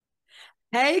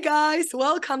Hey guys,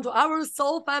 welcome to our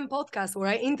Soul Fan podcast where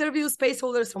I interview space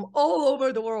holders from all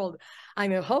over the world.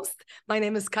 I'm your host. My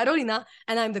name is Carolina,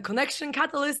 and I'm the connection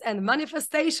catalyst and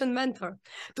manifestation mentor.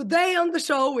 Today on the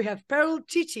show, we have Pearl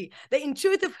Cicci, the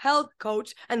intuitive health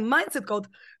coach and mindset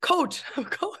coach.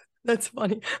 That's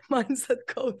funny. Mindset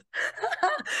coach.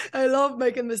 I love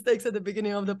making mistakes at the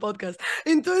beginning of the podcast.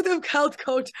 Intuitive health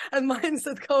coach and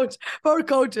mindset coach for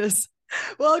coaches.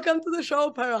 Welcome to the show,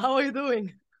 Pearl. How are you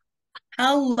doing?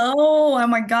 Hello. Oh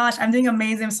my gosh, I'm doing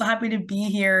amazing. I'm so happy to be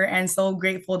here and so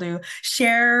grateful to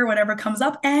share whatever comes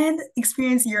up and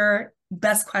experience your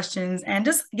best questions and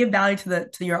just give value to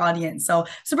your audience. So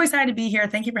super excited to be here.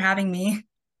 Thank you for having me.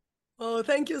 Oh,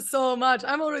 thank you so much.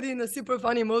 I'm already in a super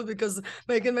funny mood because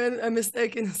making a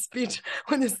mistake in a speech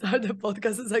when you start the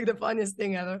podcast is like the funniest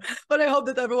thing ever. But I hope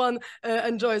that everyone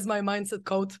enjoys my mindset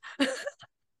quote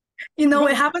It from,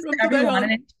 happens from to today everyone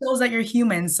and on. it shows that you're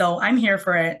human. So I'm here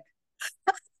for it.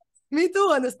 Me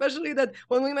too, and especially that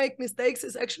when we make mistakes,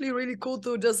 it's actually really cool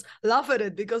to just laugh at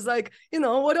it because, like,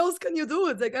 what else can you do?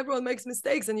 It's like everyone makes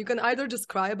mistakes, and you can either just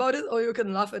cry about it or you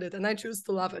can laugh at it. And I choose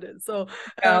to laugh at it. So,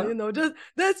 Yeah. just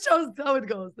that's just how it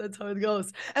goes. That's how it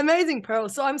goes. Amazing, Pearl.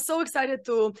 So I'm so excited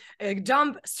to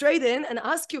jump straight in and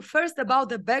ask you first about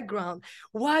the background.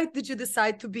 Why did you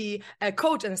decide to be a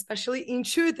coach, and especially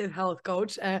intuitive health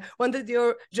coach? When did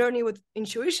your journey with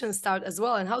intuition start as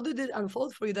well, and how did it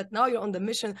unfold for you that now you're on the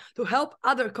mission to help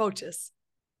other coaches?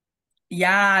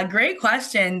 Yeah, great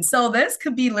question. So this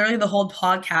could be literally the whole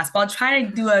podcast, but I'll try to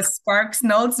do a Sparks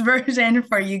Notes version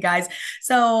for you guys.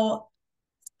 So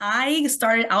I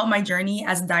started out my journey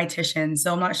as a dietitian.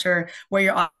 So I'm not sure where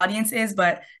your audience is,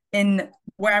 but in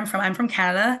where I'm from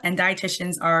Canada, and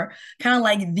dietitians are kind of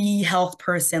like the health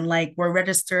person, like we're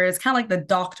registered. It's kind of like the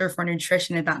doctor for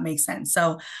nutrition, if that makes sense.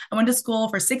 So I went to school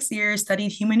for 6 years, studied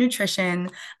human nutrition,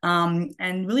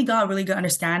 and really got a really good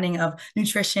understanding of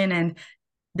nutrition and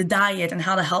the diet and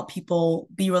how to help people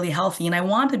be really healthy. And I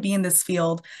wanted to be in this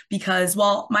field because,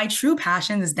 well, my true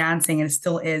passion is dancing and it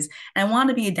still is. And I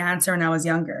wanted to be a dancer when I was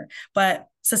younger. But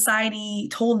society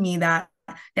told me that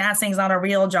dancing is not a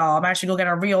real job. I should go get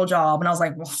a real job. And I was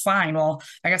like, well, fine. Well,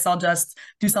 I guess I'll just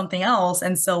do something else.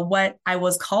 And so what I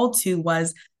was called to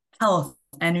was health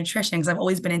and nutrition because I've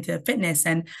always been into fitness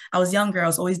and I was younger. I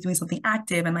was always doing something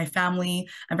active and my family,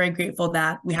 I'm very grateful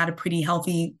that we had a pretty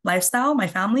healthy lifestyle, my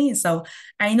family. So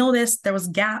I noticed there was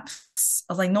gaps.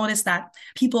 I was like, noticed that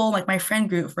people like my friend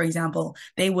group, for example,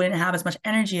 they wouldn't have as much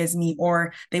energy as me,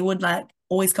 or they would like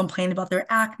always complain about their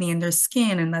acne and their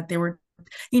skin and that they were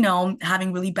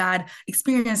having really bad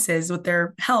experiences with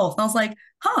their health. And I was like,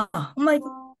 huh, I'm like,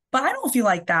 but I don't feel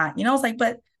like that. I was like,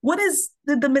 but what is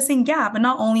the missing gap? And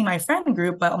not only my friend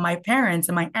group, but my parents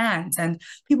and my aunts and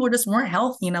people just weren't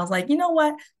healthy. And I was like, you know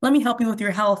what? Let me help you with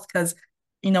your health. Cause,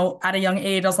 at a young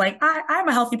age, I was like, I'm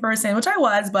a healthy person, which I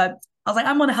was, but I was like,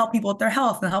 I'm going to help people with their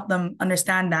health and help them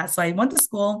understand that. So I went to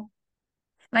school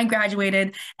and I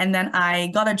graduated and then I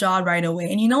got a job right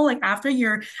away. And like after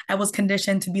I was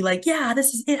conditioned to be like, yeah,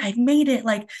 this is it. I've made it.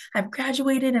 Like I've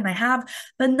graduated and I have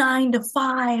the 9 to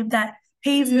 5 that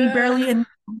pays me barely. Yeah. And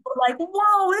like,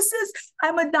 whoa,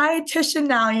 I'm a dietitian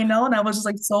now, and I was just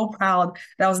like so proud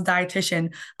that I was a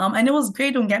dietitian. And it was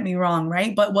great, don't get me wrong,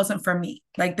 right? But it wasn't for me.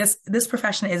 Like this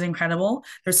profession is incredible.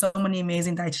 There's so many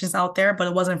amazing dietitians out there, but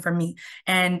it wasn't for me.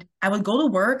 And I would go to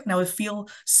work and I would feel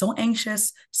so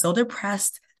anxious, so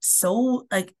depressed, so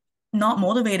like not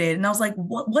motivated. And I was like,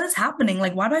 what is happening?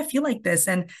 Like, why do I feel like this?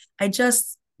 And I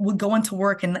just would go into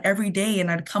work and every day and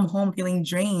I'd come home feeling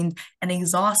drained and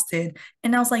exhausted.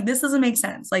 And I was like, this doesn't make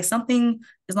sense. Like something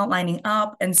is not lining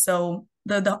up. And so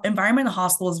the environment in the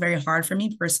hospital is very hard for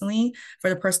me personally, for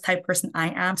the type person I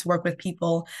am, to work with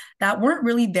people that weren't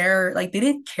really there. Like they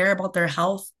didn't care about their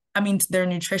health. I mean, their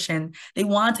nutrition. They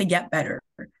wanted to get better.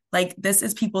 Like this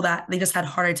is people that they just had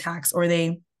heart attacks or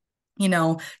they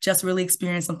just really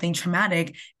experienced something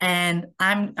traumatic. And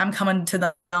I'm coming to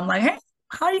them, I'm like, hey,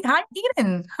 how you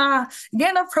eating? You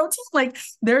get enough protein? Like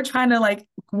they're trying to like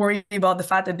worry about the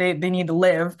fact that they need to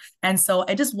live. And so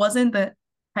it just wasn't the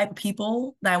type of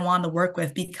people that I wanted to work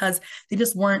with because they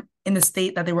just weren't in the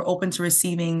state that they were open to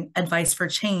receiving advice for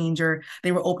change, or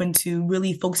they were open to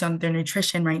really focus on their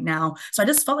nutrition right now. So I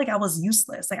just felt like I was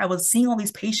useless. Like I was seeing all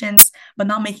these patients, but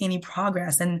not making any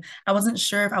progress. And I wasn't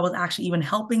sure if I was actually even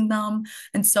helping them.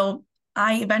 And so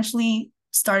I eventually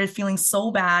started feeling so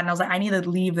bad. And I was like, I need to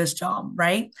leave this job.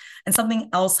 Right. And something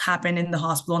else happened in the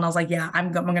hospital. And I was like, yeah,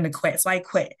 I'm going to quit. So I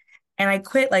quit. And I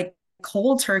quit like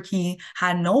cold turkey,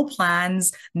 had no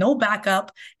plans, no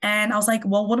backup. And I was like,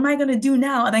 well, what am I going to do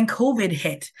now? And then COVID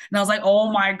hit. And I was like,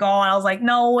 oh my God. I was like,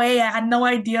 no way. I had no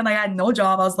idea. And I had no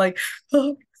job. I was like,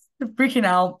 oh. freaking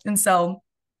out. And so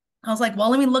I was like, well,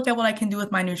 let me look at what I can do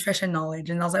with my nutrition knowledge.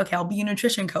 And I was like, okay, I'll be a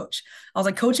nutrition coach. I was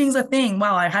like, coaching's a thing.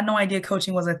 Wow, I had no idea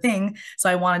coaching was a thing.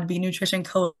 So I wanted to be a nutrition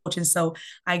coach. And so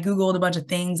I Googled a bunch of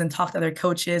things and talked to other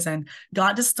coaches and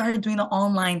got just started doing the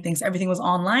online things. Everything was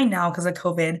online now because of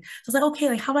COVID. So I was like, okay,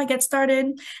 like how do I get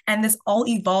started? And this all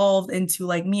evolved into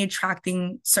like me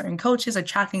attracting certain coaches,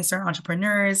 attracting certain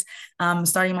entrepreneurs,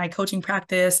 starting my coaching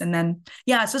practice. And then,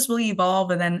 yeah, it's just really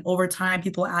evolved. And then over time,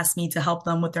 people asked me to help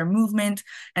them with their movement.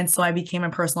 And so I became a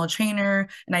personal trainer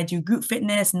and I do group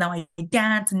fitness. And now I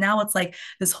dance. And now it's like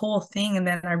this whole thing. And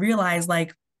then I realized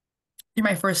like through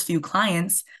my first few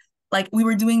clients, like we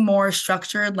were doing more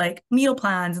structured like meal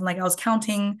plans and like I was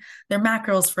counting their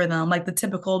macros for them, like the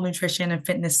typical nutrition and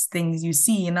fitness things you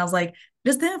see. And I was like,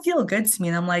 this didn't feel good to me.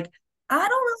 And I'm like, I don't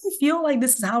really feel like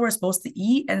this is how we're supposed to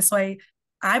eat. And so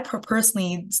I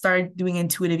personally started doing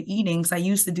intuitive eating. So I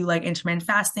used to do like intermittent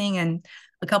fasting and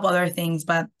a couple other things,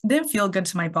 but it didn't feel good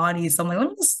to my body. So I'm like, let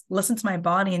me just listen to my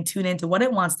body and tune into what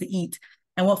it wants to eat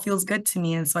and what feels good to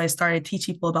me. And so I started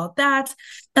teaching people about that.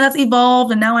 And that's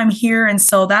evolved. And now I'm here. And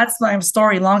so that's my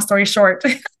story, long story short.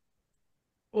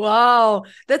 Wow,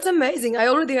 that's amazing. I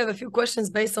already have a few questions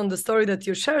based on the story that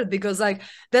you shared, because like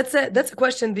that's a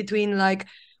question between like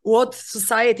what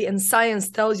society and science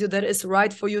tells you that is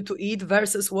right for you to eat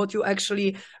versus what you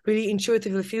actually really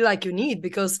intuitively feel like you need.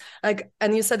 Because like,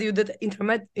 and you said you did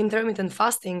intermittent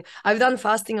fasting. I've done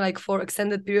fasting like for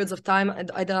extended periods of time.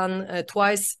 I done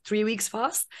twice 3 weeks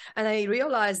fast, and I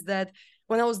realized that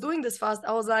when I was doing this fast,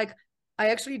 I was like, I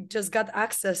actually just got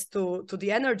access to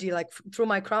the energy like through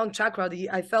my crown chakra.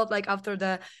 I felt like after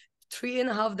the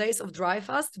 3.5 days of dry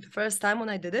fast, the first time when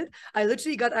I did it, I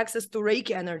literally got access to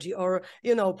Reiki energy, or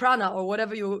prana, or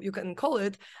whatever you can call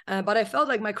it. But I felt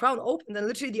like my crown opened, and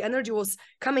literally the energy was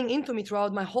coming into me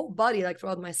throughout my whole body, like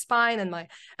throughout my spine and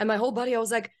my whole body. I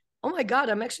was like, oh my god,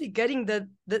 I'm actually getting the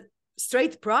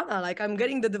straight prana, like I'm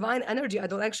getting the divine energy. I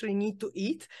don't actually need to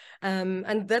eat.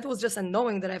 And that was just a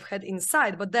knowing that I've had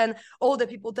inside. But then all the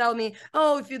people tell me,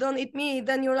 oh, if you don't eat meat,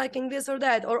 then you're liking this or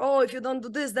that, or oh, if you don't do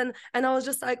this, then. And I was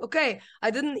just like, okay, I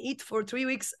didn't eat for 3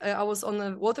 weeks. I was on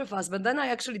a water fast, but then I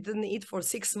actually didn't eat for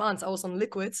 6 months. I was on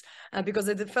liquids because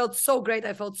it felt so great.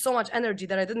 I felt so much energy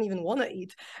that I didn't even want to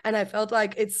eat, and I felt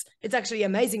like it's actually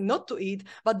amazing not to eat.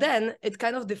 But then it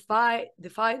kind of defied,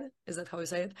 is that how you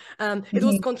say it? It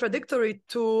was contradictory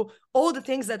to all the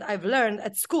things that I've learned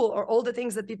at school, or all the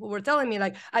things that people were telling me,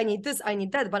 like I need this, I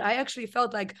need that. But I actually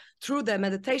felt like through the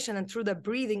meditation and through the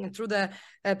breathing and through the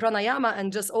pranayama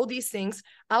and just all these things,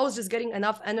 I was just getting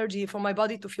enough energy for my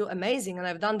body to feel amazing. And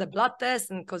I've done the blood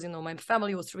test, and because my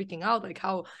family was freaking out, like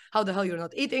how the hell you're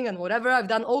not eating and whatever. I've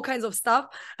done all kinds of stuff,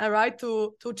 right,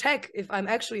 to check if I'm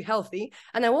actually healthy,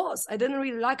 and I didn't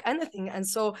really lack anything. And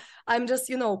so I'm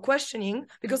just questioning,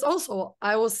 because also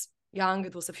I was young.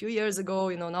 It was a few years ago.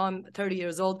 Now I'm 30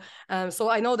 years old. So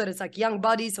I know that it's like young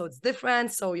body, so it's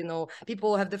different. So,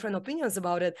 people have different opinions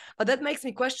about it. But that makes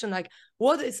me question, like,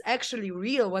 what is actually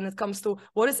real when it comes to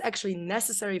what is actually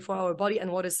necessary for our body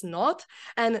and what is not?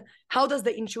 And how does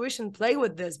the intuition play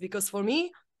with this? Because for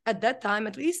me, at that time,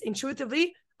 at least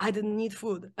intuitively, I didn't need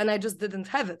food, and I just didn't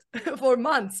have it for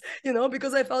months,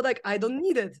 because I felt like I don't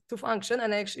need it to function,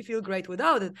 and I actually feel great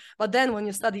without it. But then when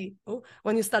you study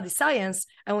science,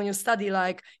 and when you study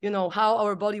like, how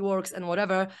our body works and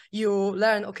whatever, you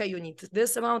learn, okay, you need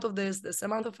this amount of this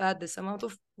amount of fat, this amount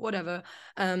of whatever.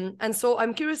 And so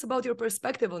I'm curious about your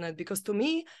perspective on it, because to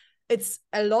me, it's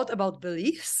a lot about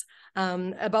beliefs,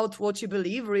 about what you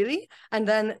believe, really. And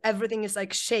then everything is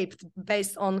like shaped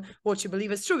based on what you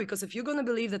believe is true. Because if you're going to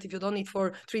believe that if you don't eat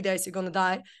for 3 days, you're going to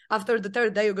die, after the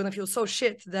third day, you're going to feel so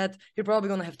shit that you're probably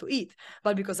going to have to eat.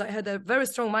 But because I had a very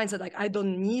strong mindset, like I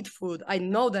don't need food, I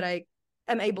know that I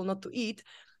am able not to eat.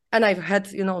 And I've had,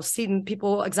 seen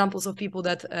examples of people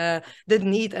that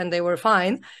didn't eat and they were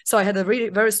fine. So I had a really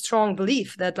very strong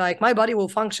belief that like my body will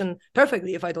function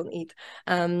perfectly if I don't eat.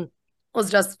 Was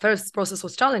just first process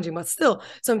was challenging, but still.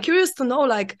 So I'm curious to know,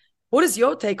 like, what is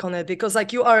your take on it? Because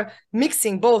like you are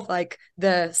mixing both like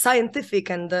the scientific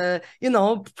and the,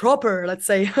 proper, let's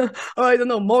say, or I don't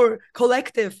know, more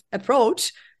collective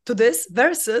approach to this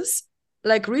versus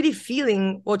like really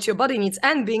feeling what your body needs,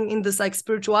 and being in this like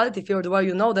spirituality field where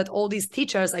that all these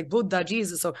teachers like Buddha,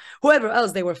 Jesus, or whoever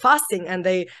else, they were fasting and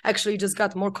they actually just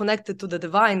got more connected to the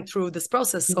divine through this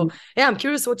process. So yeah, I'm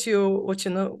curious what you want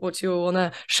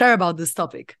to share about this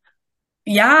topic.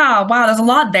 Yeah, wow, there's a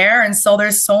lot there. And so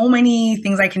there's so many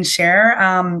things I can share.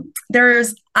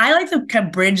 I like to kind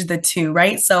of bridge the two,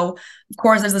 right? So of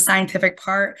course, there's the scientific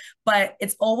part, but I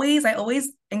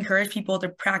always encourage people to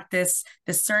practice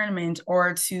discernment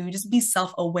or to just be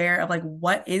self-aware of like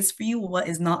what is for you, what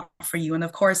is not for you. And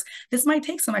of course, this might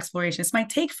take some exploration. This might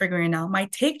take figuring out,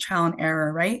 might take trial and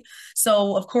error, right?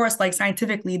 So of course, like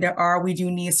scientifically, we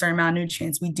do need a certain amount of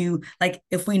nutrients. We do, like,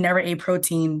 if we never ate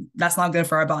protein, that's not good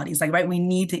for our bodies. Like, right, we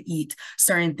need to eat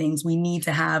certain things. We need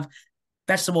to have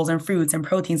vegetables and fruits and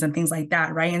proteins and things like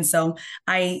that, right? And so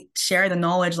I share the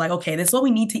knowledge like, okay, this is what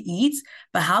we need to eat,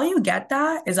 but how you get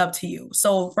that is up to you.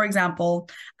 So for example,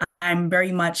 I'm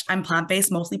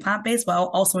plant-based, mostly plant-based, but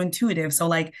also intuitive. So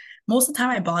like most of the time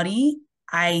my body,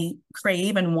 I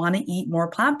crave and want to eat more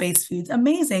plant-based foods.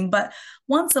 Amazing. But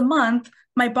once a month,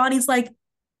 my body's like,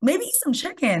 maybe eat some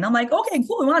chicken. I'm like, okay,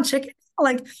 cool. We want chicken.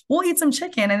 Like, we'll eat some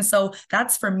chicken. And so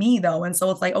that's for me though. And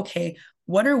so it's like, okay,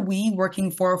 what are we working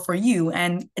for you?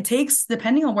 And it takes,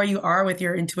 depending on where you are with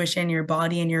your intuition, your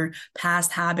body, and your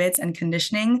past habits and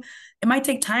conditioning, it might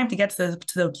take time to get to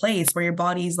the place where your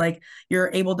body's like,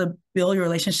 you're able to build your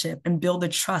relationship and build the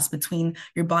trust between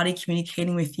your body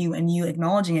communicating with you and you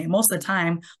acknowledging it. Most of the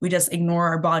time, we just ignore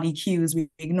our body cues. We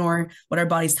ignore what our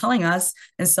body's telling us.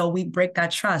 And so we break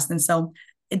that trust. And so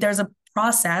there's a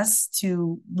process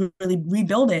to really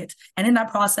rebuild it. And in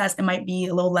that process, it might be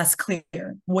a little less clear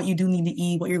what you do need to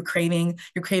eat, what you're craving.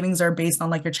 Your cravings are based on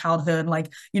like your childhood,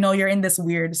 like, you're in this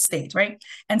weird state, right?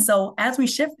 And so as we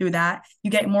shift through that,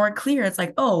 you get more clear. It's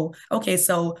like, oh, okay,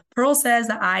 so Pearl says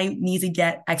that I need to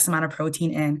get X amount of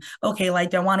protein in. Okay, like,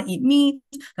 do I want to eat meat?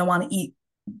 Do I want to eat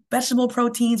vegetable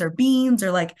proteins or beans,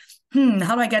 or like,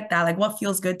 how do I get that? Like, what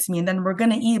feels good to me? And then we're going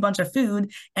to eat a bunch of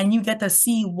food and you get to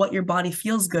see what your body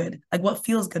feels good, like what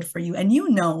feels good for you. And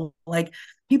like,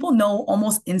 people know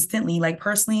almost instantly. Like,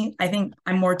 personally, I think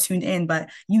I'm more tuned in, but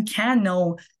you can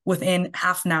know within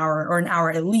half an hour or an hour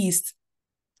at least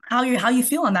how you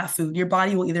feel on that food. Your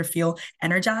body will either feel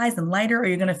energized and lighter, or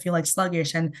you're going to feel like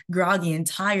sluggish and groggy and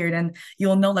tired. And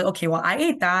you'll know like, okay, well, I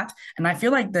ate that and I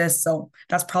feel like this, so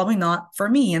that's probably not for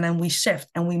me. And then we shift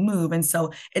and we move. And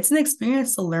so it's an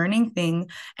experience, a learning thing.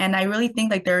 And I really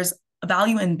think like there's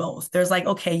value in both. There's like,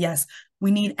 okay, yes,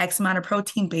 we need X amount of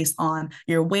protein based on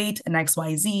your weight and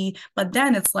XYZ. But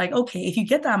then it's like, okay, if you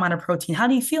get that amount of protein, how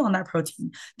do you feel on that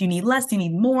protein? Do you need less? Do you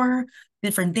need more?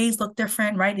 Different days look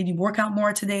different, right? Did you work out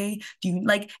more today? Do you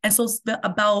like, and so it's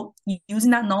about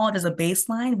using that knowledge as a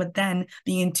baseline, but then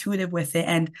being intuitive with it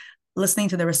and listening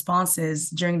to the responses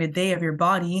during the day of your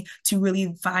body to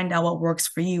really find out what works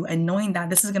for you, and knowing that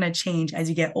this is going to change as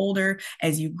you get older,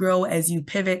 as you grow, as you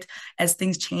pivot, as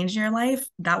things change in your life,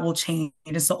 that will change.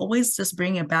 And so always just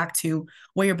bring it back to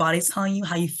what your body's telling you,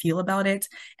 how you feel about it,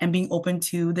 and being open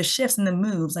to the shifts and the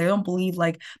moves. I don't believe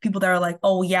like people that are like,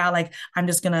 oh yeah, like I'm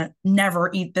just gonna never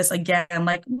eat this again.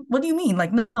 Like, what do you mean?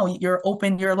 Like, no, you're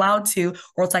open, you're allowed to.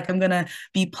 Or it's like, I'm gonna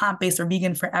be plant-based or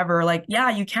vegan forever. Like, yeah,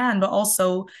 you can, but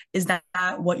also, is that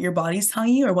what your body's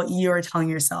telling you or what you're telling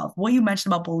yourself? What you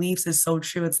mentioned about beliefs is so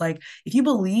true. It's like, if you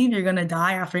believe you're gonna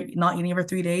die after not eating for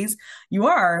 3 days, you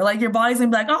are. Like, your body's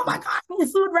gonna be like, oh my God, I need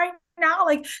food right now,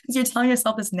 like, because you're telling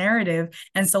yourself this narrative.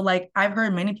 And so like, I've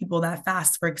heard many people that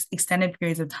fast for extended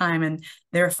periods of time and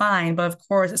they're fine, but of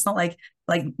course it's not like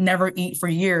never eat for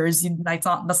years.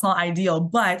 That's not ideal,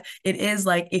 but it is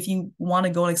like, if you want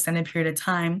to go an extended period of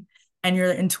time and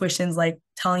your intuition's like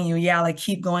telling you, yeah, like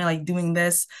keep going, like doing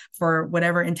this for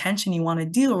whatever intention you want to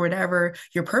do or whatever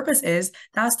your purpose is,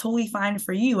 that's totally fine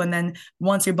for you. And then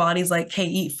once your body's like, hey,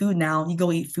 eat food now, you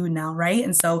go eat food now, right?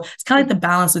 And so it's kind of like the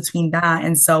balance between that.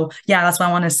 And so, yeah, that's what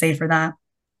I want to say for that.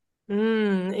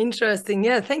 Interesting.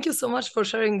 Yeah, thank you so much for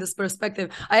sharing this perspective.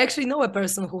 I actually know a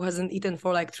person who hasn't eaten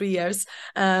for like 3 years.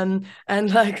 And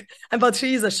like, but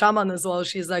she is a shaman as well.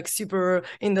 She's like super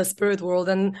in the spirit world.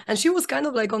 And she was kind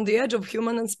of like on the edge of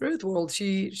human and spirit world.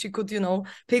 She could,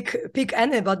 pick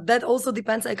any, but that also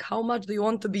depends like how much do you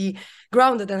want to be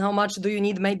grounded and how much do you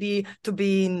need maybe to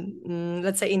be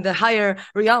let's say in the higher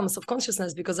realms of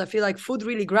consciousness, because I feel like food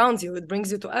really grounds you. It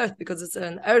brings you to earth because it's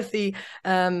an earthy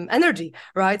energy,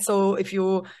 right? So if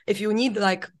you need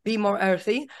like be more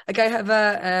earthy, like I have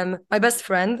my best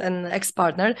friend and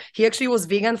ex-partner, he actually was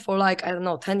vegan for like, I don't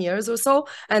know, 10 years or so,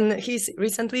 and he's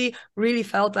recently really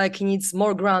felt like he needs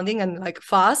more grounding and like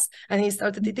fast, and he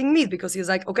started eating meat because he's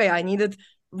like, okay, I needed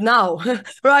now,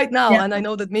 right now. Yeah. And I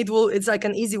know that meat will, it's like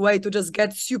an easy way to just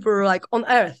get super like on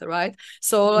earth, right?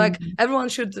 So like Mhm. everyone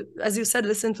should, as you said,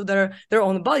 listen to their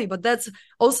own body. But that's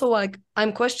also like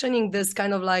I'm questioning this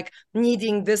kind of like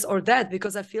needing this or that,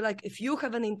 because I feel like if you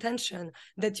have an intention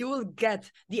that you will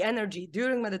get the energy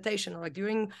during meditation or like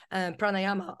during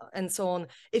pranayama and so on,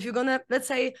 if you're gonna, let's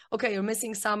say, okay, you're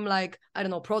missing some like, I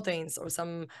don't know, proteins or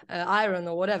some iron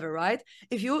or whatever, right?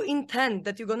 If you intend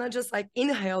that you're gonna just like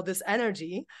inhale this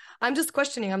energy, I'm just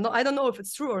questioning. I don't know if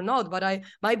it's true or not, but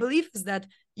my belief is that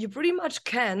you pretty much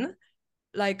can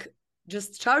like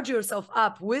just charge yourself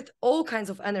up with all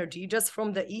kinds of energy just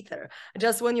from the ether,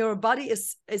 just when your body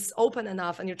is open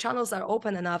enough and your channels are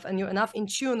open enough and you're enough in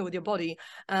tune with your body.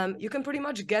 You can pretty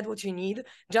much get what you need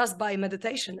just by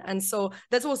meditation. And so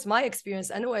that was my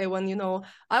experience anyway, when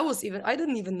I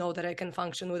didn't even know that I can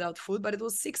function without food, but it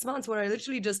was 6 months where I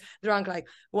literally just drank like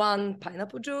one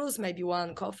pineapple juice, maybe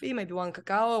one coffee, maybe one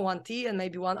cacao, one tea, and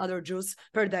maybe one other juice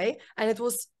per day, and it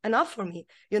was enough for me,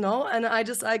 and I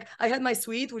just like, I had my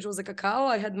sweet, which was a cacao,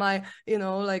 I had my,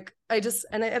 like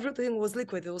everything was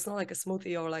liquid. It was not like a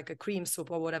smoothie or like a cream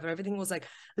soup or whatever. Everything was like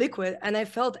liquid, and I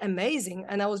felt amazing.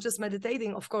 And I was just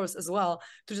meditating, of course, as well,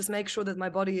 to just make sure that my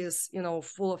body is,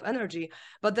 full of energy.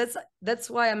 But that's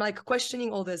why I'm like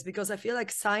questioning all this, because I feel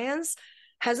like science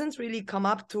hasn't really come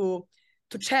up to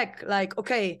check like,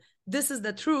 okay, this is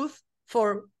the truth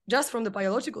for just from the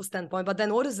biological standpoint, but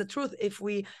then what is the truth if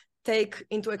we take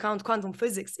into account quantum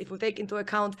physics, if we take into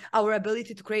account our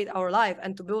ability to create our life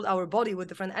and to build our body with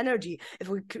different energy, if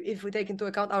we take into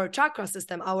account our chakra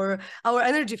system, our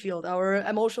energy field, our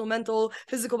emotional, mental,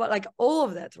 physical, but like all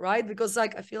of that, right? Because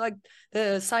like I feel like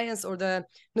the science or the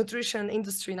nutrition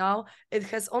industry now, it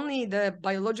has only the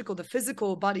biological, the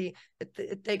physical body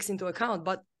it takes into account,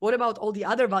 but what about all the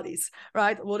other bodies,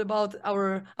 right? What about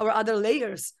our other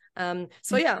layers?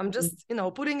 So yeah, I'm just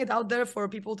putting it out there for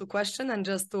people to question and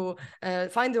just to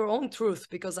find their own truth,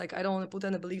 because like I don't want to put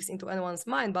any beliefs into anyone's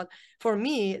mind. But for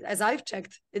me, as I've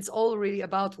checked, it's all really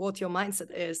about what your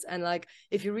mindset is. And like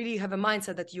if you really have a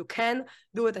mindset that you can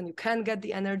do it and you can get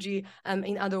the energy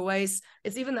in other ways,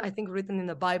 it's even I think written in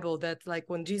the Bible that like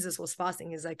when Jesus was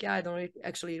fasting, he's like, yeah, I don't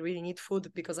actually really need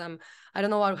food because I don't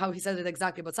know how he said it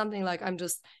exactly, but something like I'm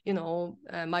just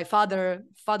my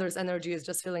father's energy is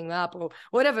just filling me up or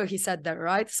whatever he said there,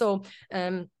 right? So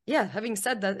yeah, having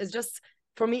said that, it's just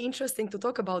for me interesting to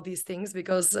talk about these things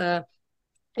because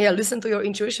yeah, listen to your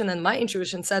intuition, and my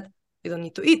intuition said you don't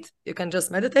need to eat, you can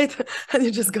just meditate and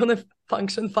you're just gonna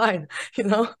function fine, just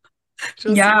it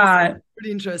was Yeah.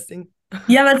 pretty interesting.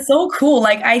 Yeah, that's so cool.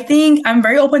 Like, I think I'm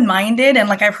very open-minded and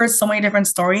like I've heard so many different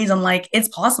stories and like it's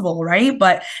possible, right?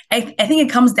 But I think it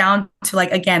comes down to like,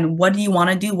 again, what do you want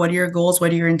to do? What are your goals?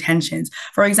 What are your intentions?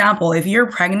 For example, if you're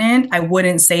pregnant, I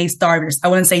wouldn't say starve yourself. I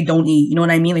wouldn't say don't eat. You know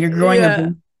what I mean? Like you're growing a Yeah.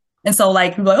 baby. And so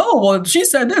like people are like, oh, well, she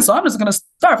said this, so I'm just gonna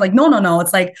starve. Like, no, no, no.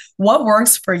 It's like what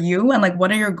works for you and like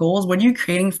what are your goals? What are you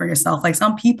creating for yourself? Like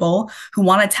some people who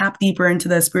want to tap deeper into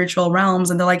the spiritual realms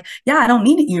and they're like, yeah, I don't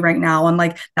need to eat right now. And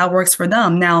like that works for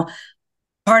them. Now,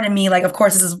 part of me, like, of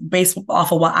course, this is based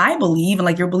off of what I believe, and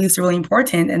like your beliefs are really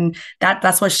important, and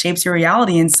that's what shapes your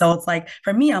reality. And so it's like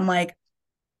for me, I'm like,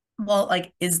 well,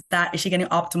 like, is she getting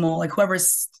optimal? Like,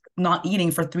 whoever's not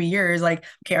eating for 3 years, like,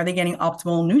 okay, are they getting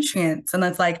optimal nutrients? And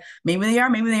that's like, maybe they are,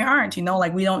 maybe they aren't,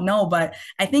 like, we don't know. But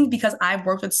I think because I've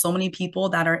worked with so many people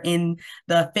that are in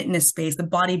the fitness space, the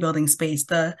bodybuilding space,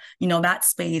 that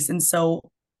space. And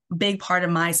so big part of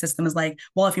my system is like,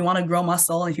 well, if you want to grow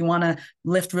muscle, if you want to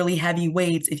lift really heavy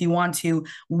weights, if you want to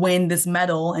win this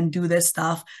medal and do this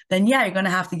stuff, then yeah, you're going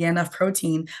to have to get enough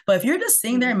protein. But if you're just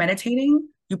sitting there meditating,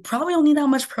 you probably don't need that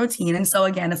much protein. And so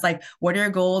again, it's like, what are your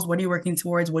goals? What are you working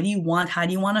towards? What do you want? How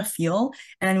do you want to feel?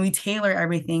 And then we tailor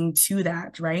everything to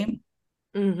that, right?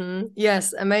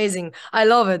 Yes, amazing. I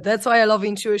love it. That's why I love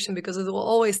intuition, because it will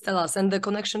always tell us, and the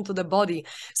connection to the body.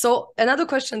 So another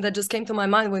question that just came to my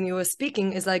mind when you were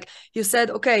speaking is like, you said,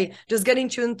 okay, just get in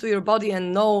tune to your body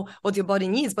and know what your body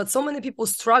needs. But so many people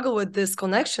struggle with this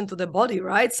connection to the body,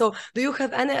 right? So do you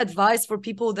have any advice for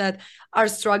people that are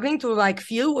struggling to like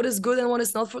feel what is good and what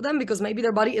is not for them? Because maybe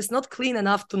their body is not clean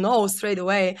enough to know straight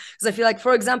away. Because I feel like,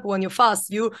 for example, when you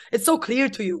fast, it's so clear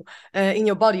to you in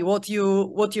your body what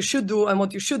you should do and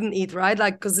what you shouldn't eat, right?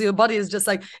 Like, because your body is just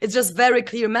like, it's just very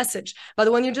clear message.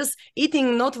 But when you're just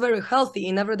eating not very healthy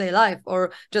in everyday life,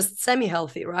 or just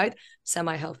semi-healthy, right?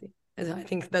 Semi-healthy, I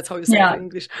think that's how you say it Yeah, in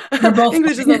English. we're both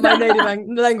English is not my native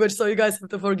language, so you guys have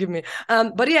to forgive me.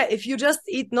 But yeah, if you just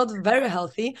eat not very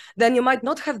healthy, then you might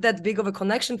not have that big of a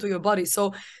connection to your body.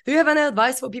 So do you have any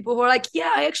advice for people who are like,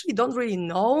 yeah, I actually don't really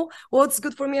know what's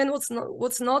good for me and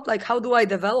what's not? Like, how do I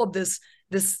develop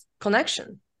this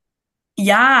connection?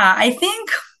 Yeah, I think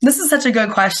this is such a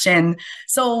good question.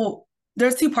 So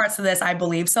there's two parts to this, I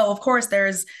believe. So of course,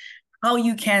 there's how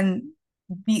you can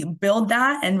build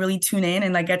that and really tune in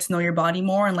and like get to know your body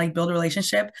more and like build a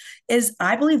relationship is,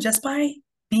 I believe, just by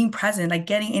being present, like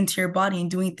getting into your body and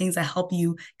doing things that help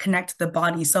you connect to the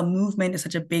body. So movement is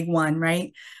such a big one,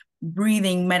 right?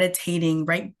 Breathing, meditating,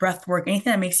 right? Breath work,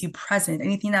 anything that makes you present,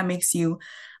 anything that makes you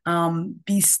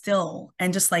be still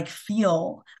and just like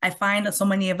feel. I find that so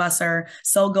many of us are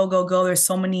so go go go, there's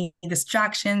so many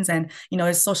distractions, and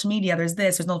there's social media, there's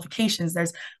this, there's notifications,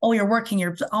 there's, oh, you're working,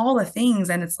 you're all the things,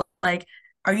 and it's like,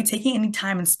 are you taking any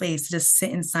time and space to just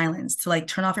sit in silence, to like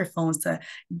turn off your phones, to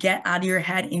get out of your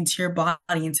head into your body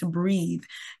and to breathe,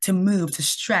 to move, to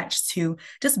stretch, to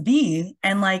just be?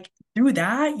 And like through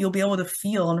that, you'll be able to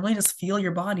feel and really just feel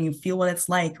your body and feel what it's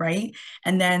like, right?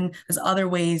 And then there's other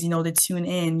ways, to tune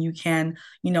in. You can,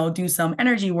 do some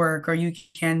energy work, or you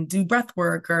can do breath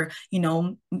work, or,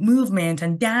 movement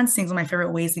and dancing is one of my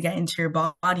favorite ways to get into your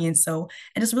body. And so,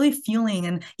 and just really feeling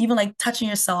and even like touching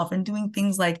yourself and doing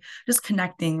things like just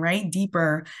connecting, right?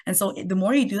 Deeper. And so the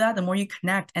more you do that, the more you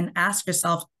connect and ask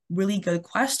yourself really good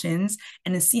questions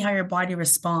and to see how your body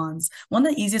responds. One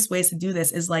of the easiest ways to do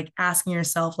this is like asking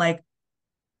yourself, like,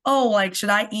 oh, like, should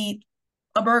I eat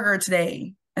a burger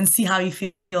today? And see how you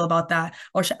feel about that.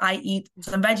 Or should I eat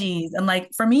some veggies? And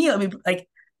like, for me, it would be like,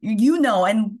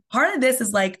 and part of this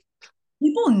is like,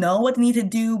 people know what they need to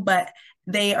do, but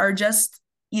they are just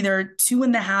either too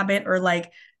in the habit or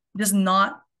like just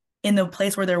not in the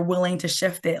place where they're willing to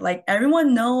shift it. Like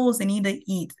everyone knows they need to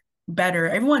eat better.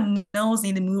 Everyone knows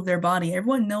they need to move their body.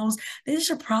 Everyone knows they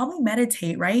should probably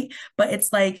meditate, right? But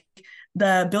it's like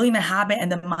the building the habit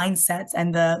and the mindsets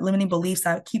and the limiting beliefs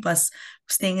that keep us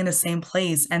staying in the same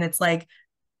place. And it's like,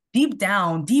 deep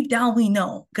down, we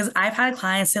know. Because I've had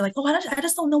clients say like, oh, I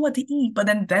just don't know what to eat. But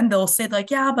then they'll say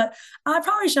like, yeah, but I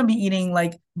probably shouldn't be eating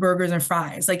like burgers and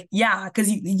fries. Like, yeah, because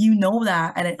you know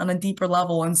that on a deeper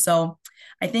level. And so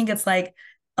I think it's like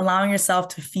allowing yourself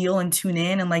to feel and tune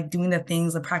in and like doing the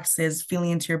things, the practices, feeling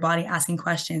into your body, asking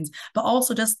questions, but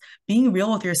also just being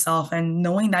real with yourself and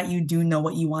knowing that you do know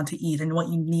what you want to eat and what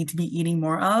you need to be eating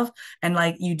more of. And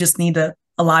like, you just need to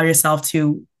allow yourself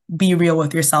to be real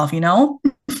with yourself,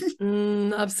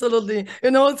 Absolutely.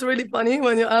 It's really funny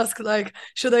when you ask, like,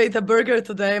 should I eat a burger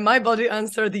today? My body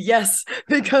answered yes,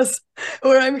 because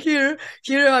where I'm here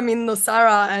I'm in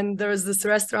Nosara, and there's this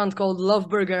restaurant called Love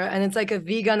Burger, and it's like a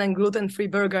vegan and gluten-free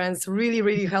burger, and it's really,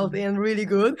 really healthy and really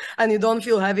good, and you don't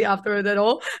feel heavy after it at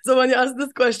all. So when you ask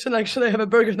this question, like, should I have a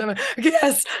burger? I'm like,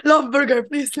 yes, Love Burger,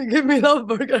 please give me Love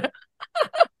Burger.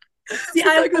 See, it's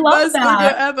like the best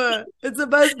burger ever. It's the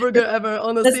best burger ever,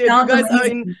 honestly.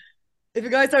 If you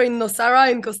guys are in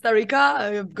Nosara in Costa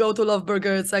Rica, go to Love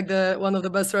Burger. It's like one of the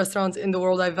best restaurants in the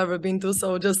world I've ever been to.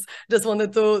 So just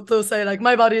wanted to say, like,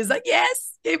 my body is like,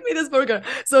 yes, give me this burger.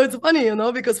 So it's funny,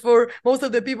 because for most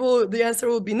of the people, the answer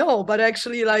will be no. But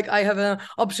actually, like, I have an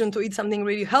option to eat something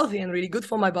really healthy and really good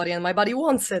for my body, and my body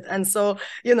wants it. And so,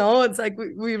 it's like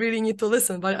we really need to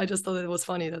listen. But I just thought it was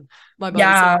funny that my body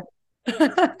said.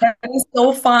 That is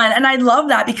so fun. And I love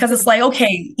that, because it's like,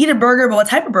 okay, eat a burger, but what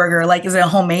type of burger? Like, is it a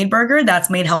homemade burger that's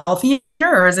made healthier,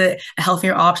 or is it a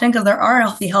healthier option? Because there are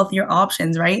healthier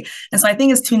options, right? And so I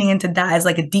think it's tuning into that as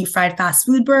like a deep fried fast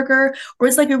food burger, or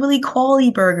it's like a really quality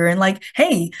burger, and like,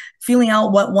 hey, feeling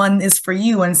out what one is for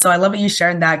you. And so I love that you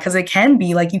shared that, because it can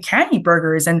be like, you can eat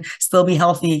burgers and still be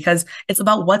healthy, because it's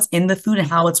about what's in the food and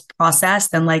how it's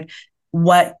processed and like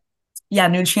what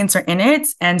nutrients are in it.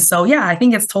 And so, I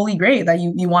think it's totally great that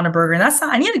you want a burger. And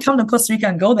I need to come to Costa Rica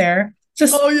and go there.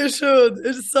 Oh, you should.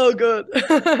 It's so good.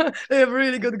 They have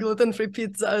really good gluten-free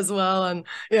pizza as well, and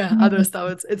other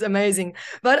stuff. It's amazing.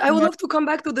 But I would love to come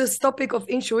back to this topic of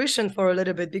intuition for a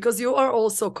little bit, because you are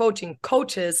also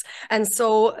coaches. And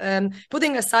so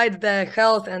putting aside the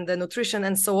health and the nutrition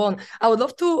and so on, I would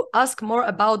love to ask more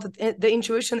about the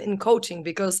intuition in coaching,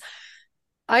 because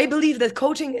I believe that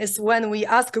coaching is when we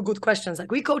ask good questions.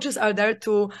 Like, we coaches are there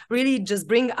to really just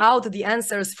bring out the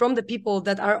answers from the people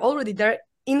that are already there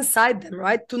inside them,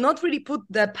 right? To not really put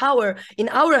the power in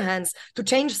our hands to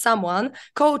change someone,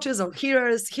 coaches or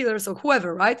healers or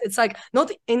whoever, right? It's like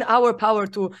not in our power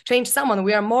to change someone.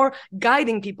 We are more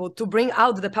guiding people to bring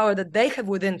out the power that they have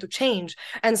within to change.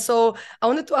 And so I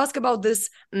wanted to ask about this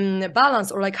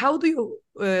balance, or like, how do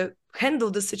you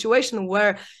handle the situation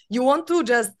where you want to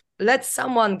just let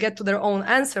someone get to their own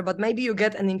answer, but maybe you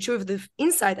get an intuitive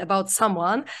insight about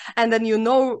someone, and then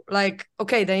like,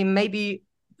 okay, they maybe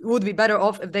would be better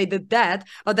off if they did that.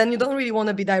 But then you don't really want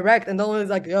to be direct and don't really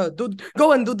like, yeah,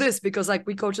 go and do this, because like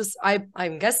we coaches,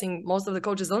 I'm guessing most of the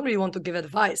coaches don't really want to give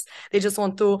advice. They just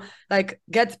want to like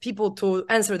get people to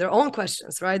answer their own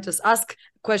questions, right? Just ask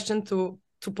question to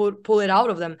pull it out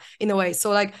of them in a way.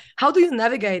 So like, how do you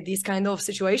navigate these kind of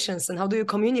situations, and how do you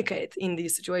communicate in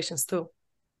these situations too?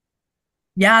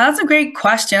 Yeah, that's a great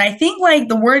question. I think like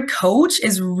the word coach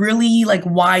is really like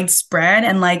widespread,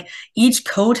 and like each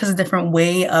coach has a different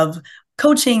way of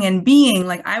coaching and being.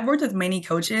 Like I've worked with many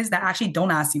coaches that actually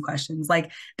don't ask you questions.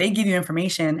 Like they give you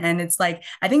information, and it's like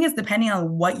I think it's depending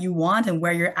on what you want and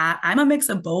where you're at. I'm a mix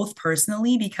of both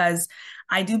personally, because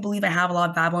I do believe I have a lot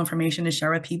of valuable information to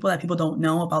share with people that people don't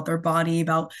know about their body,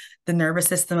 about the nervous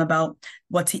system, about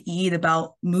what to eat,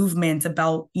 about movement,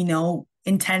 about,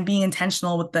 being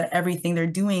intentional with the everything they're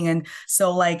doing. And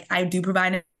so like I do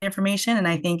provide information, and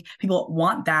I think people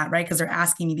want that, right? Because they're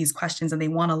asking me these questions and they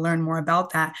want to learn more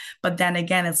about that. But then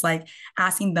again, it's like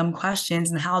asking them questions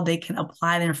and how they can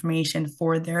apply the information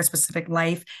for their specific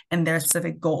life and their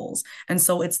specific goals. And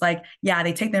so it's like, yeah,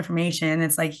 they take the information and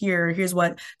it's like, here's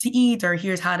what to eat, or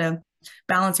here's how to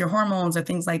balance your hormones or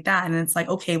things like that. And it's like,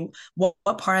 okay, what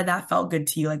part of that felt good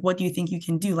to you? Like, what do you think you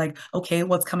can do? Like, okay,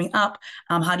 what's coming up?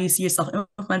 How do you see yourself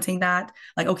implementing that?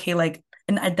 Like, okay, like,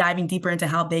 and diving deeper into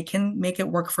how they can make it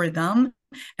work for them.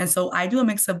 And so I do a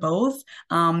mix of both.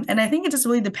 And I think it just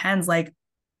really depends. Like,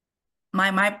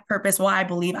 my purpose, well, I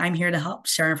believe I'm here to help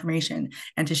share information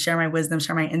and to share my wisdom,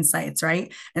 share my insights,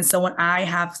 right? And so when I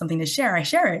have something to share, I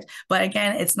share it. But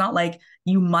again, it's not like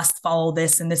you must follow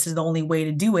this and this is the only way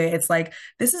to do it. It's like,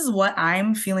 this is what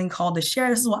I'm feeling called to share.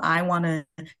 This is what I want to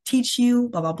teach you,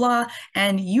 blah, blah, blah.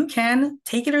 And you can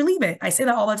take it or leave it. I say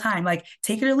that all the time, like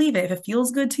take it or leave it. If it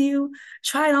feels good to you,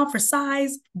 try it out for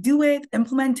size, do it,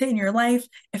 implement it in your life.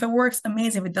 If it works,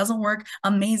 amazing. If it doesn't work,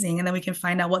 amazing. And then we can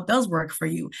find out what does work for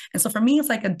you. And so for me, it's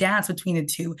like a dance between the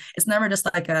two. It's never just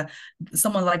like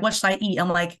someone like, what should I eat? I'm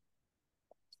like,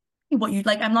 what you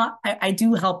like. I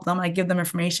do help them. I give them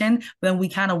information, but then we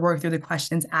kind of work through the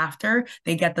questions after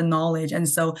they get the knowledge. And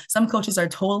so some coaches are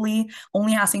totally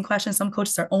only asking questions. Some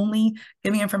coaches are only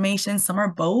giving information. Some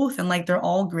are both. And like, they're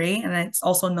all great. And it's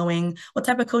also knowing what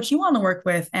type of coach you want to work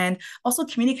with, and also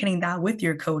communicating that with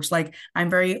your coach. Like I'm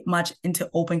very much into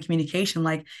open communication.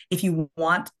 Like if you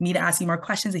want me to ask you more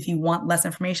questions, if you want less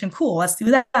information, cool, let's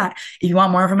do that. If you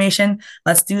want more information,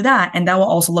 let's do that. And that will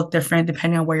also look different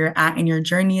depending on where you're at in your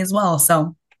journey as well.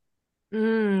 So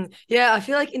yeah, I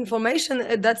feel like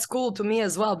information, that's cool to me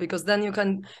as well, because then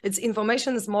it's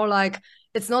information is more like,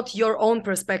 it's not your own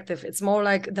perspective, it's more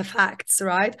like the facts,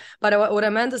 right? But what I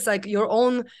meant is like your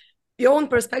own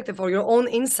perspective or your own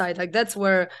insight. Like that's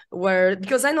where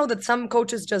because I know that some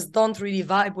coaches just don't really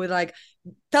vibe with like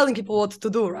telling people what to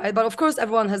do, right? But of course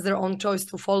everyone has their own choice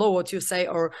to follow what you say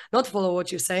or not follow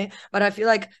what you say. But I feel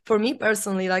like for me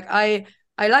personally, like I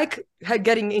like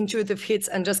getting intuitive hits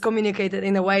and just communicate it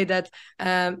in a way that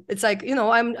it's like,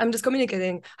 I'm just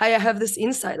communicating. I have this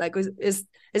insight. Like, is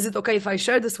it okay if I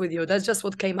share this with you? That's just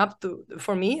what came up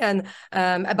for me and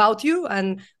about you.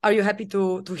 And are you happy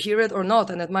to hear it or not?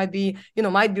 And it might be,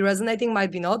 might be resonating, might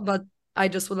be not, but I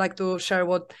just would like to share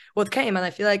what came. And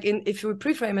I feel like if you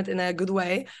pre-frame it in a good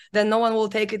way, then no one will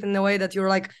take it in a way that you're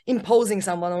like imposing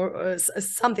someone or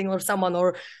something or someone,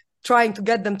 or trying to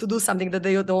get them to do something that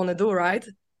they don't want to do, right?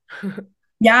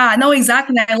 yeah, no,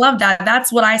 exactly. I love that.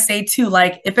 That's what I say too.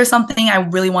 Like if there's something I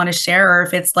really want to share, or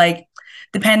if it's like,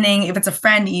 depending if it's a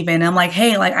friend even, I'm like,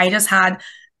 hey, like I just had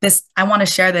this, I want to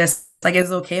share this. Like, is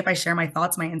it okay if I share my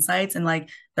thoughts, my insights? And like,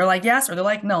 they're like, yes, or they're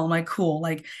like, no. I'm like, cool.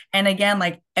 Like, and again,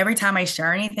 like every time I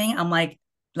share anything, I'm like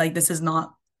this is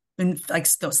not like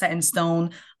set in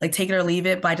stone, like take it or leave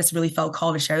it. But I just really felt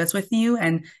called to share this with you.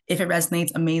 And if it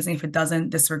resonates, amazing. If it doesn't,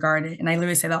 disregard it. And I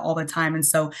literally say that all the time. And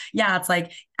so, yeah, it's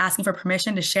like asking for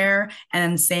permission to share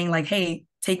and saying like, hey,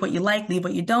 take what you like, leave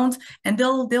what you don't, and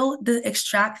they'll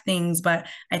extract things. But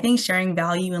I think sharing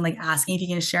value and like asking if you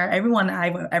can share, everyone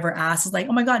I've ever asked is like,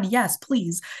 oh my God, yes,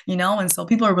 please, And so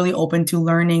people are really open to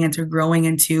learning and to growing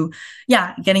and to,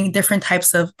 yeah, getting different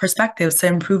types of perspectives to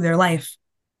improve their life.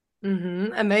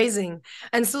 Amazing.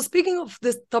 And so speaking of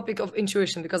this topic of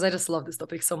intuition, because I just love this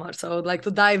topic so much, so I would like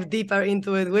to dive deeper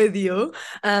into it with you.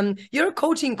 You're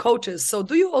coaching coaches. So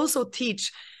do you also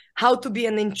teach how to be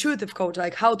an intuitive coach,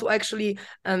 like how to actually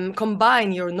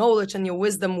combine your knowledge and your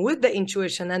wisdom with the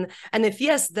intuition? And if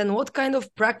yes, then what kind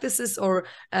of practices or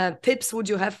tips would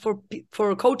you have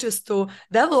for coaches to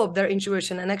develop their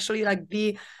intuition and actually like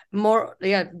be more,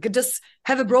 just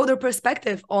have a broader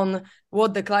perspective on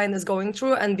what the client is going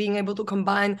through, and being able to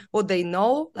combine what they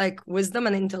know, like wisdom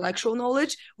and intellectual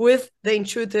knowledge, with the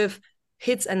intuitive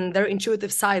hits and their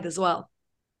intuitive side as well?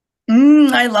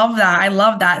 I love that. I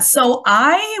love that. So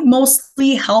I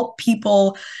mostly help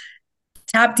people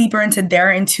tap deeper into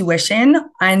their intuition.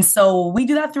 And so we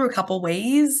do that through a couple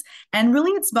ways. And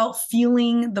really, it's about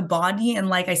feeling the body. And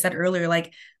like I said earlier,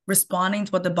 like responding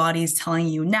to what the body is telling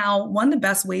you. Now, one of the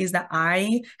best ways that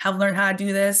I have learned how to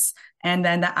do this, and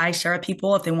then that I share with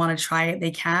people if they want to try it,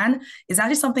 they can, is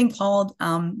actually something called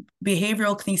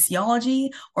behavioral kinesiology,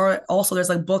 or also there's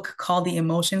a book called The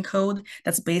Emotion Code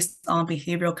that's based on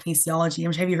behavioral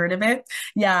kinesiology. Have you heard of it?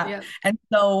 Yeah. Yeah. And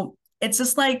so it's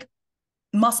just like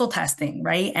muscle testing,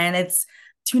 right? And it's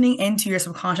tuning into your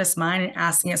subconscious mind and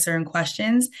asking it certain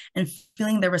questions and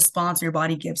feeling the response your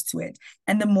body gives to it.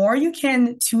 And the more you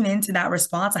can tune into that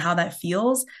response and how that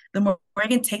feels, the more you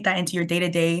can take that into your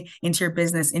day-to-day, into your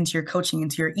business, into your coaching,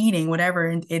 into your eating,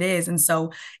 whatever it is. And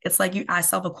so it's like you ask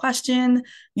yourself a question,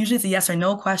 usually it's a yes or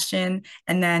no question,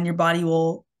 and then your body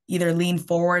will either lean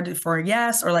forward for a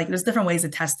yes, or like there's different ways to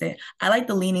test it. I like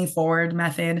the leaning forward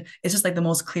method. It's just like the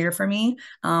most clear for me.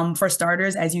 For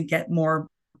starters, as you get more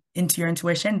into your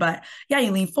intuition. But yeah,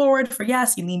 you lean forward for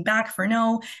yes, you lean back for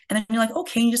no. And then you're like,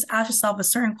 okay, you just ask yourself a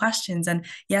certain questions and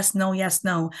yes, no, yes,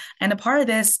 no. And a part of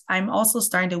this, I'm also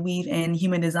starting to weave in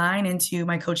human design into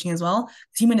my coaching as well.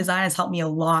 Human design has helped me a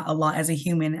lot as a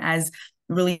human, as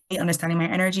really understanding my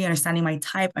energy, understanding my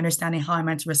type, understanding how I'm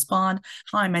meant to respond,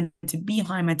 how I'm meant to be,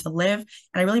 how I'm meant to live. And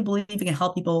I really believe it can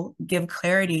help people give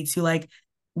clarity to like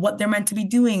what they're meant to be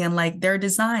doing and like their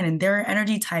design and their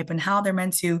energy type and how they're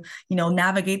meant to,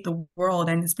 navigate the world.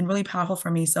 And it's been really powerful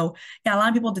for me. So yeah,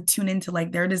 allowing people to tune into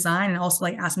like their design and also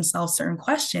like ask themselves certain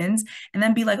questions and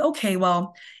then be like, okay,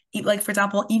 well, like for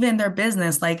example, even in their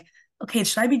business, like, okay,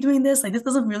 should I be doing this? Like, this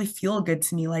doesn't really feel good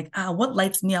to me. Like, what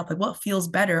lights me up? Like, what feels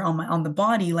better on the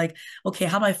body? Like, okay,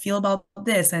 how do I feel about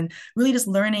this? And really just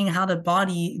learning how the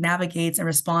body navigates and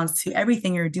responds to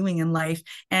everything you're doing in life.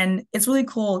 And it's really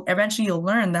cool. Eventually, you'll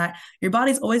learn that your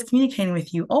body's always communicating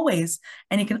with you, always,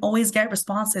 and you can always get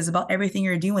responses about everything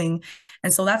you're doing.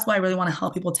 And so that's why I really want to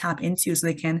help people tap into, so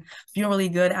they can feel really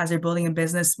good as they're building a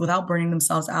business without burning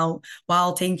themselves out,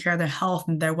 while taking care of their health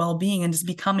and their well-being, and just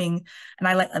becoming, and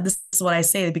I like this is what I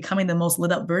say, becoming the most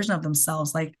lit up version of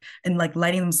themselves, like, and like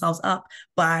lighting themselves up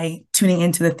by tuning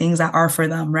into the things that are for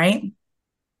them, right?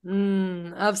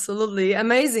 Absolutely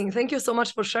amazing. Thank you so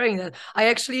much for sharing that. I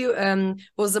actually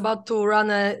was about to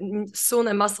run soon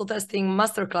a muscle testing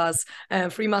masterclass,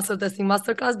 free muscle testing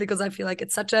masterclass, because I feel like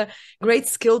it's such a great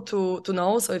skill to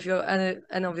know. So if you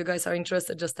any of you guys are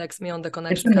interested, just text me on the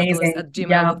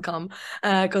connectioncatalyst@gmail.com,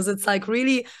 because it's like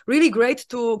really, really great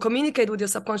to communicate with your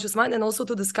subconscious mind and also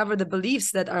to discover the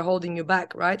beliefs that are holding you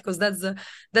back, right? Because that's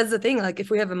the thing. Like if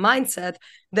we have a mindset,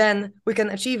 then we can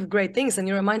achieve great things. And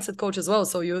you're a mindset coach as well,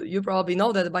 so you probably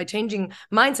know that by changing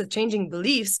mindset, changing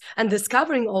beliefs, and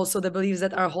discovering also the beliefs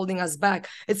that are holding us back,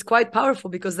 it's quite powerful,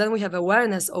 because then we have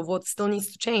awareness of what still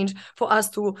needs to change for us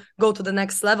to go to the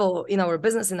next level in our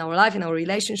business, in our life, in our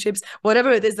relationships, whatever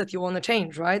it is that you want to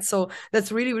change, right? So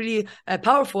that's really, really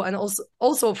powerful. And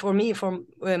also for me, from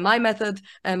my method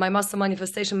and my master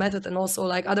manifestation method, and also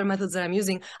like other methods that I'm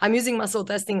using muscle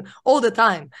testing all the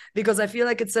time, because I feel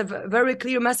like it's a very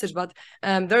clear message. But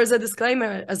there is a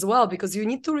disclaimer as well, because you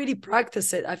need to really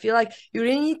practice it. I feel like you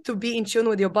really need to be in tune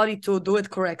with your body to do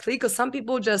it correctly, because some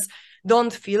people just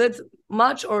don't feel it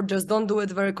much or just don't do it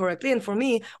very correctly. And for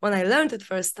me, when I learned it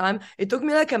first time, it took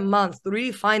me like a month to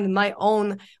really find my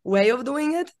own way of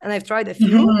doing it. And I've tried a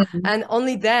few, and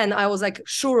only then I was like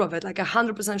sure of it, like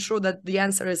 100% sure that the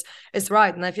answer is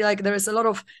right. And I feel like there is a lot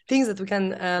of things that we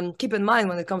can keep in mind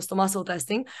when it comes to muscle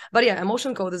testing. But yeah,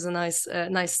 emotion code is a nice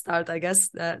start, I guess.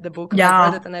 The book,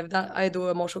 I've read it, and I do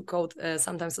emotion code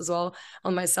sometimes as well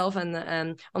on myself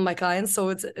and on my clients. So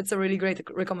it's a really great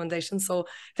recommendation. So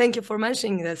thank you for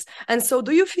mentioning this. And so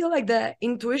do you feel like the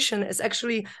intuition is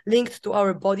actually linked to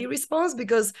our body response?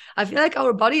 Because I feel like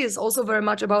our body is also very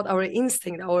much about our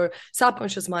instinct, our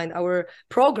subconscious mind, our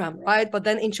program, right? But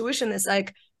then intuition is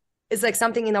like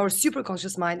something in our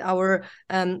superconscious mind, our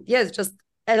yes, just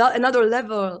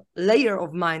another layer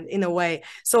of mind in a way.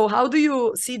 So how do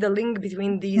you see the link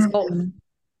between these both?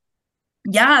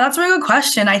 Yeah, that's a really good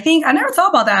question. I think I never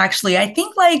thought about that actually. I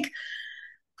think like,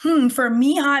 for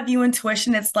me, how I view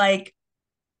intuition, it's like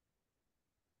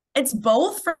it's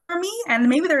both for me. And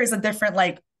maybe there is a different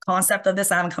like concept of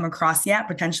this I haven't come across yet,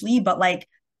 potentially. But like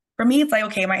for me, it's like,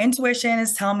 okay, my intuition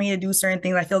is telling me to do certain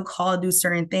things. I feel called to do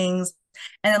certain things.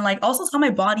 And then like also it's how my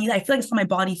body, I feel like it's how my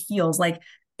body feels. Like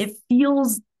it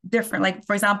feels different. Like,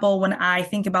 for example, when I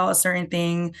think about a certain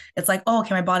thing, it's like, oh,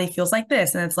 okay, my body feels like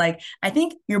this. And it's like, I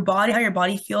think your body, how your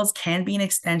body feels can be an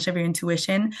extension of your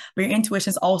intuition, but your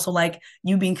intuition is also like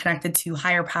you being connected to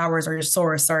higher powers or your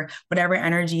source or whatever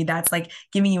energy that's like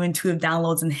giving you intuitive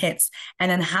downloads and hits. And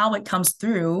then how it comes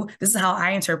through, this is how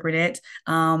I interpret it.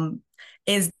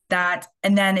 Is that,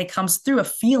 and then it comes through a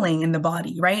feeling in the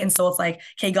body, right? And so it's like,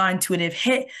 okay, got intuitive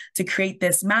hit to create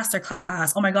this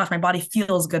masterclass. Oh my gosh, my body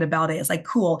feels good about it. It's like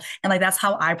cool. And like that's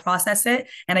how I process it.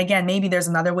 And again, maybe there's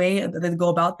another way to go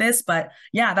about this, but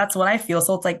yeah, that's what I feel.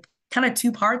 So it's like kind of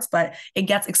two parts, but it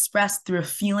gets expressed through a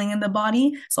feeling in the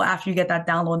body. So after you get that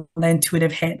download, the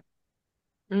intuitive hit.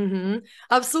 Mm-hmm.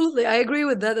 Absolutely. I agree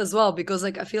with that as well, because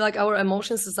like I feel like our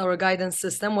emotions is our guidance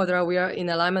system, whether we are in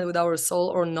alignment with our soul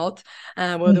or not,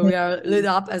 whether we are lit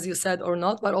up, as you said, or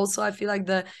not. But also I feel like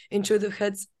the intuitive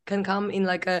hits can come in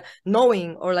like a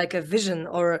knowing or like a vision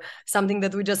or something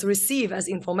that we just receive as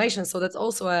information. So that's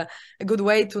also a good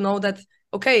way to know that,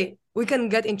 okay, we can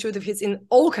get intuitive hits in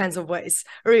all kinds of ways,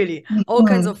 really, all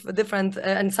kinds of different,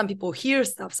 and some people hear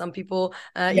stuff, some people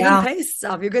even taste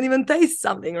stuff. You can even taste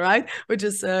something, right? Which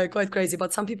is quite crazy,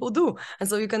 but some people do. And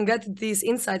so you can get these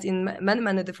insights in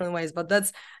many different ways. But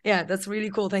that's really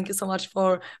cool. Thank you so much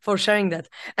for sharing that.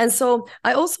 And so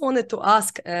I also wanted to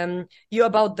ask you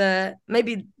about the,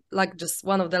 maybe like just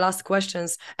one of the last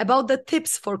questions about the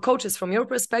tips for coaches from your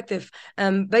perspective,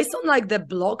 based on like the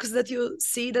blocks that you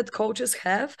see that coaches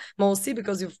have, mostly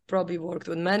because you've probably worked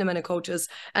with many coaches,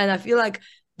 and I feel like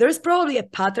there's probably a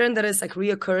pattern that is like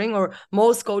reoccurring, or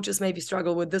most coaches maybe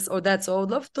struggle with this or that. So I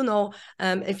would love to know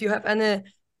if you have any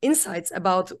insights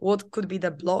about what could be the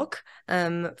block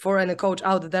for any coach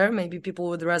out there. Maybe people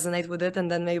would resonate with it, and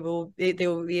then maybe they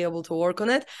will be able to work on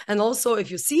it. And also,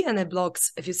 if you see any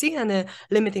blocks, if you see any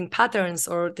limiting patterns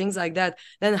or things like that,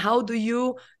 then how do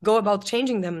you go about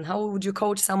changing them? How would you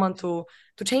coach someone to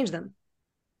change them?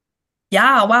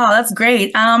 Yeah, wow, that's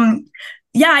great.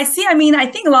 Yeah, I see. I mean, I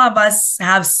think a lot of us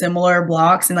have similar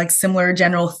blocks and like similar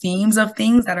general themes of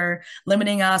things that are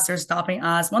limiting us or stopping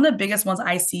us. One of the biggest ones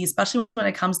I see, especially when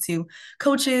it comes to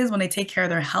coaches, when they take care of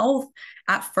their health,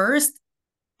 at first,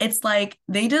 it's like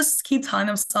they just keep telling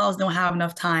themselves they don't have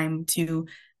enough time to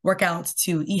work out,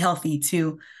 to eat healthy,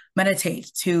 to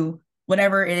meditate, to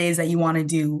whatever it is that you want to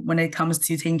do when it comes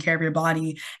to taking care of your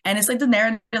body. And it's like the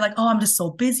narrative, like, oh, I'm just so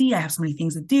busy. I have so many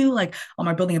things to do. Like, oh,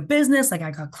 I'm building a business. Like,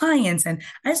 I got clients and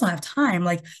I just don't have time.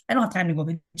 Like, I don't have time to go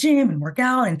to the gym and work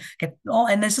out and get all.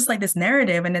 And there's just like this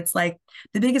narrative. And it's like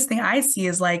the biggest thing I see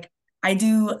is like, I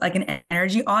do like an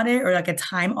energy audit or like a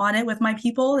time audit with my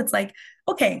people. It's like,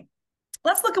 okay,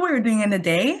 let's look at what you're doing in the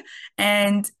day.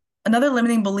 And another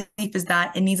limiting belief is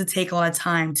that it needs to take a lot of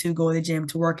time to go to the gym,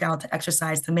 to work out, to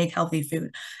exercise, to make healthy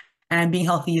food. And being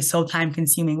healthy is so time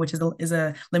consuming, which is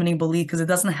a limiting belief, because it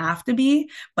doesn't have to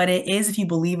be, but it is if you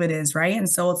believe it is, right? And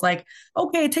so it's like,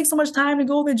 okay, it takes so much time to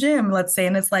go to the gym, let's say.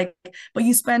 And it's like, but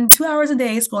you spend 2 hours a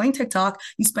day scrolling TikTok,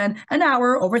 you spend an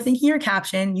hour overthinking your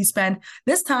caption, you spend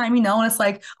this time, and it's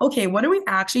like, okay, what are we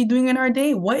actually doing in our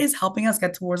day? What is helping us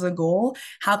get towards the goal?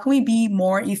 How can we be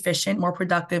more efficient, more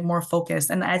productive, more focused?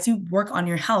 And as you work on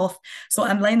your health, so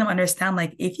I'm letting them understand,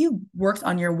 like, if you worked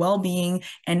on your well-being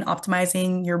and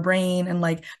optimizing your brain and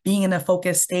like being in a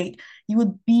focused state, you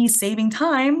would be saving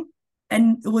time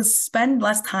and it would spend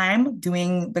less time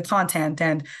doing the content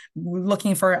and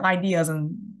looking for ideas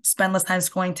and spend less time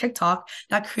scrolling TikTok.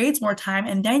 That creates more time.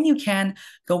 And then you can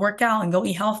go work out and go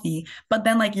eat healthy. But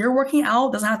then like your working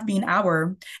out doesn't have to be an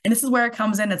hour. And this is where it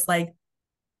comes in. It's like,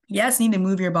 yes, you need to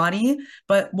move your body,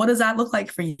 but what does that look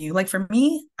like for you? Like for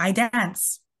me, I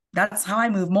dance. That's how I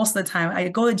move most of the time. I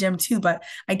go to the gym too, but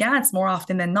I dance more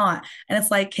often than not. And it's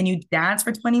like, can you dance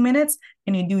for 20 minutes?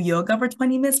 Can you do yoga for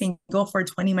 20 minutes? Can you go for a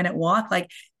 20-minute walk? Like,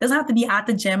 it doesn't have to be at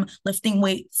the gym lifting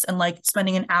weights and like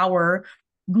spending an hour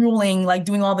grueling, like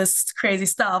doing all this crazy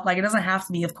stuff. Like, it doesn't have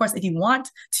to be. Of course, if you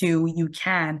want to, you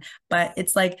can. But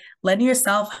it's like letting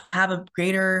yourself have a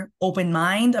greater open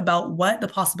mind about what the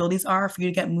possibilities are for you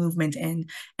to get movement in.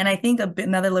 And I think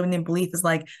another limiting belief is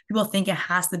like people think it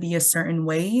has to be a certain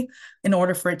way in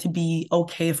order for it to be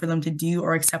okay for them to do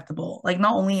or acceptable. Like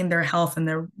not only in their health and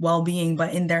their well-being,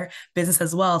 but in their business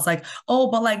as well. It's like,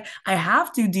 oh, but like I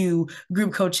have to do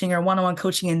group coaching or one-on-one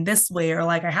coaching in this way, or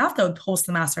like I have to host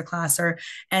a master class, or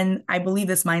and I believe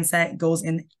this mindset goes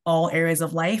in all areas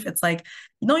of life. It's like,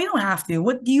 no, you don't have to.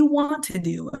 What do you want to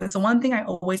do? It's the one thing I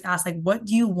always ask, like, what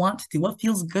do you want to do? What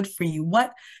feels good for you?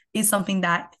 What is something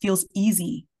that feels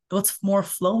easy? What's more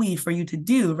flowy for you to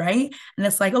do, right? And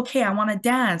it's like, okay, I want to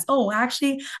dance. Oh,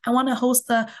 actually, I want to host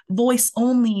a voice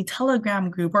only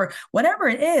Telegram group or whatever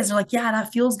it is. They're like, yeah,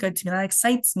 that feels good to me. That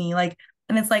excites me. Like,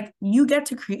 And it's like you get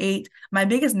to create my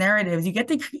biggest narratives, you get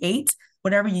to create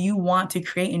whatever you want to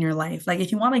create in your life. Like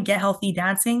if you want to get healthy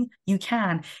dancing, you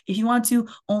can. If you want to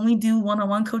only do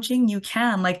one-on-one coaching, you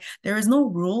can. Like there is no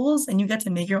rules and you get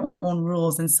to make your own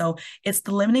rules. And so it's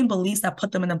the limiting beliefs that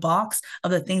put them in the box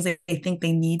of the things that they think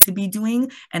they need to be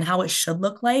doing and how it should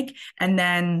look like. And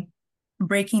then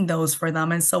breaking those for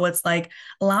them. And so it's like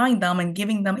allowing them and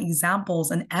giving them examples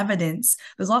and evidence.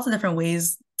 There's lots of different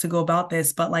ways to go about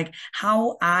this, but like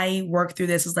how I work through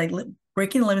this is like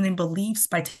breaking limiting beliefs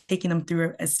by taking them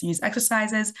through a series of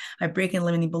exercises, by breaking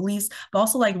limiting beliefs, but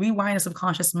also like rewiring a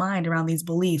subconscious mind around these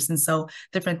beliefs. And so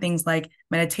different things like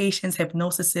meditations,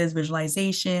 hypnosis,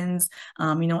 visualizations,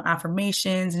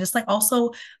 affirmations, and just like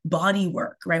also body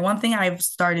work, right? One thing I've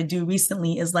started to do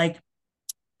recently is like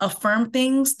affirm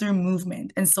things through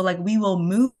movement. And so like we will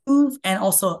move and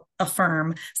also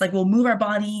affirm. It's like we'll move our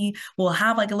body, we'll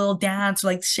have like a little dance, or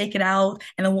like shake it out,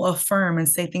 and then we'll affirm and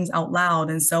say things out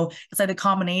loud. And so it's like a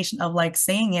combination of like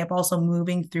saying it, but also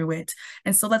moving through it.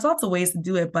 And so that's lots of ways to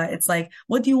do it. But it's like,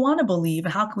 what do you want to believe?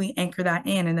 And how can we anchor that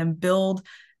in and then build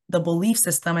the belief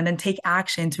system and then take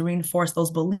action to reinforce those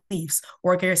beliefs,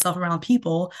 or get yourself around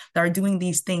people that are doing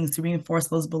these things to reinforce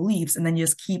those beliefs, and then you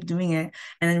just keep doing it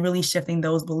and then really shifting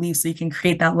those beliefs so you can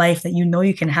create that life that you know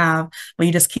you can have, but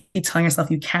you just keep telling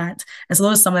yourself you can't. And so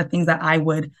those are some of the things that I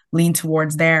would lean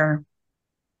towards there.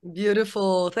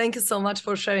 Beautiful. Thank you so much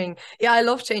for sharing. Yeah, I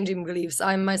love changing beliefs.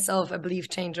 I'm myself a belief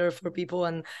changer for people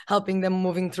and helping them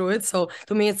moving through it. So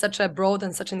to me, it's such a broad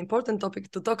and such an important topic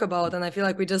to talk about. And I feel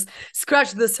like we just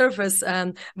scratched the surface.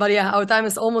 But yeah, our time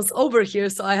is almost over here.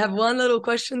 So I have one little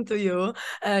question to you,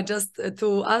 just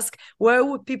to ask, where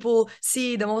would people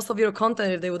see the most of your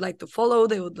content if they would like to follow,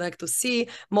 they would like to see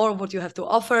more of what you have to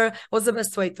offer? What's the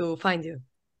best way to find you?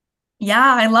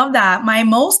 Yeah, I love that. My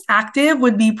most active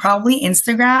would be probably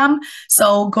Instagram.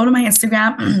 So go to my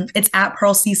Instagram. It's at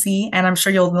Pearl CC, and I'm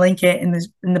sure you'll link it in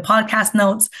the podcast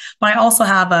notes. But I also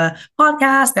have a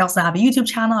podcast. I also have a YouTube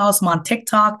channel. I also am on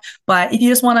TikTok. But if you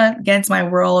just want to get into my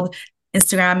world,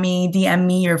 Instagram me, DM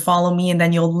me, or follow me, and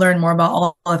then you'll learn more about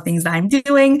all the things that I'm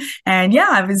doing. And yeah,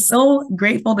 I've been so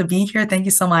grateful to be here. Thank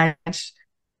you so much.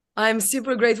 I'm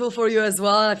super grateful for you as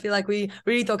well. I feel like we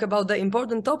really talk about the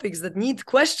important topics that need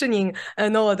questioning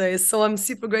nowadays. So I'm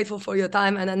super grateful for your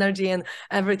time and energy and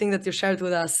everything that you shared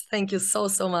with us. Thank you so,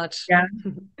 so much. Yeah.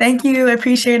 Thank you. I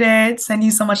appreciate it. Send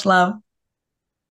you so much love.